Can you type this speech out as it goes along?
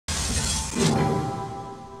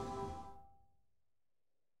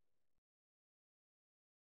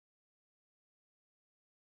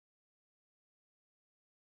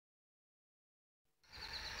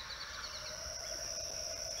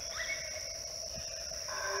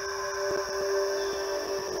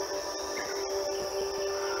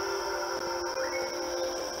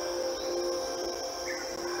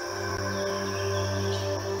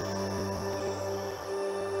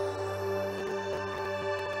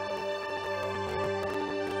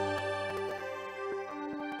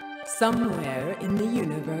Somewhere in the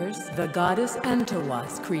universe, the goddess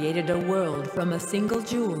Antawas created a world from a single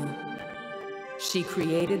jewel. She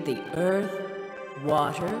created the earth,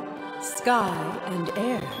 water, sky, and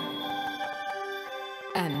air.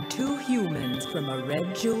 And 2 humans from a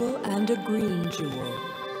red jewel and a green jewel.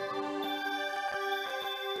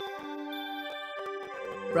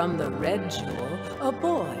 From the red jewel, a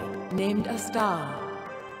boy named Astal.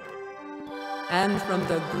 And from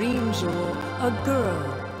the green jewel, a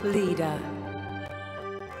girl, Leda.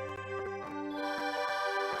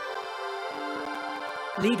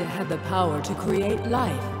 Leda had the power to create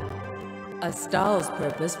life. Astal's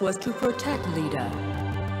purpose was to protect Leda.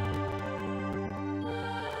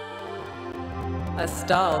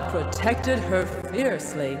 Astal protected her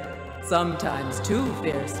fiercely, sometimes too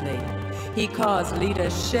fiercely. He caused Leda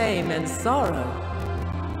shame and sorrow.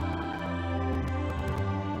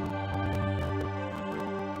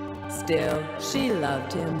 Still, she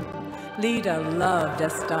loved him. Leda loved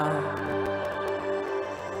Astal.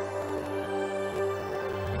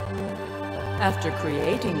 After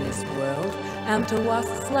creating this world,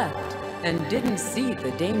 Antawas slept and didn't see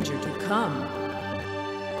the danger to come.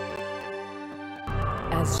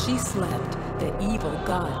 As she slept, the evil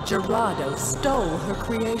god Gerardo stole her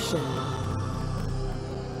creation.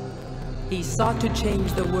 He sought to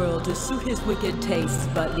change the world to suit his wicked tastes,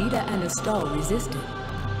 but Leda and Astal resisted.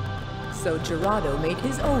 So Gerardo made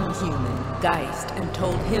his own human, Geist, and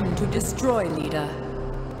told him to destroy Leda.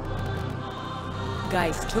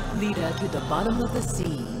 Geist took Leda to the bottom of the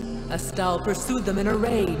sea. Astal pursued them in a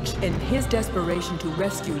rage. In his desperation to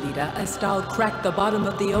rescue Leda, Astal cracked the bottom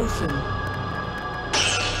of the ocean.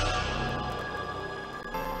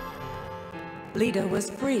 Leda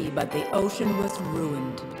was free, but the ocean was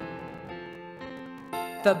ruined.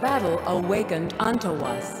 The battle awakened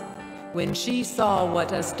Antawas. When she saw what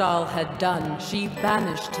Astal had done, she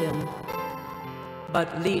banished him.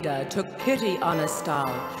 But Leda took pity on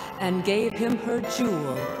Astal and gave him her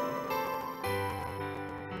jewel.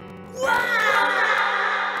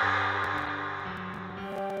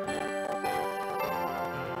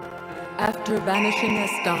 After banishing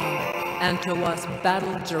Astal, Antawas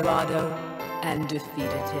battled Gerardo and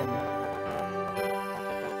defeated him.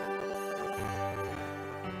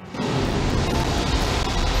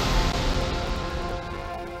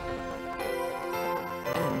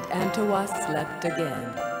 Antawas slept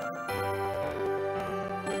again.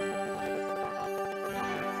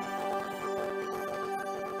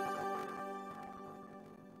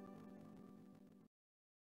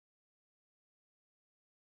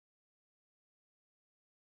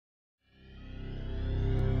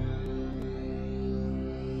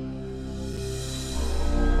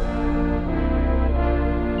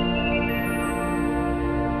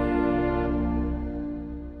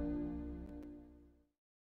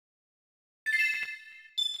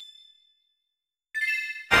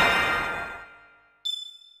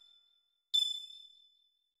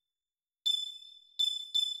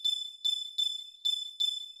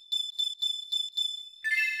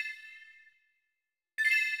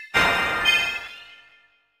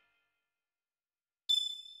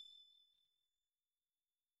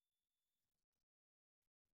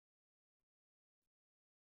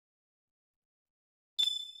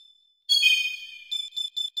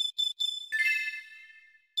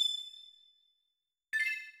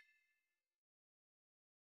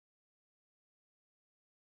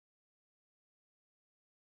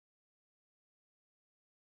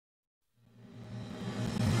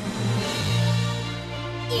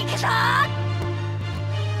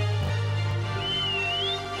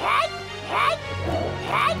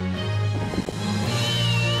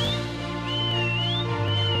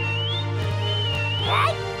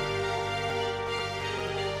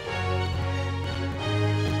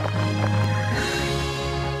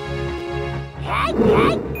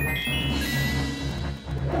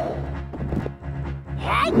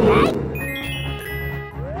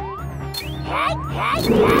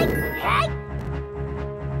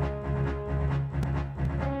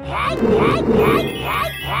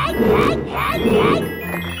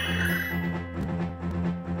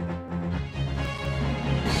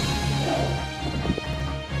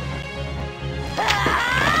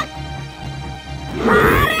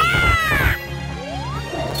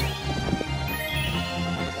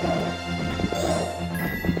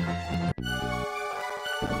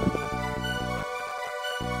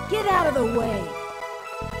 Get out of the way!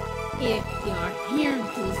 If you're here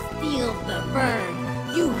to steal the bird,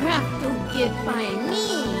 you have to get by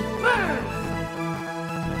me first!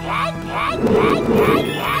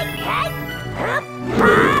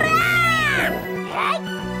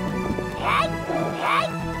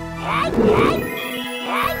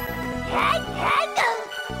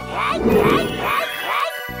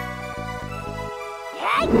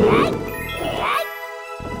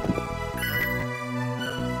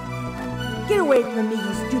 Get away from me,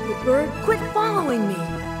 you stupid bird! Quit following me!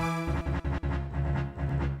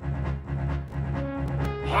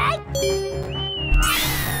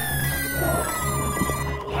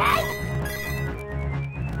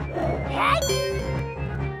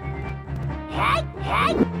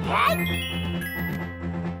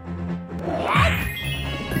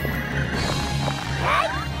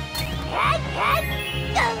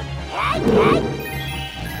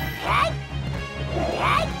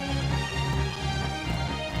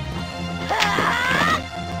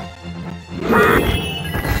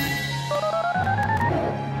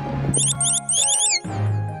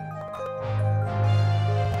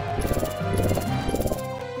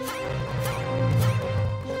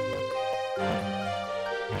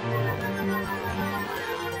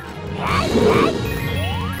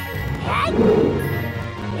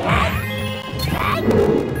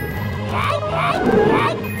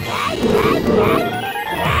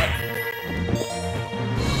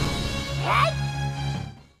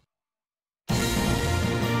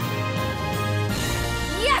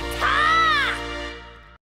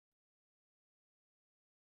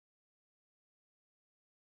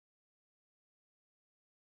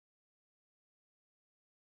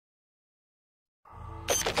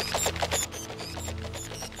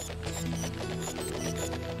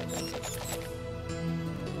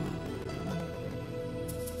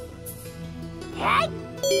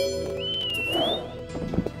 Hey!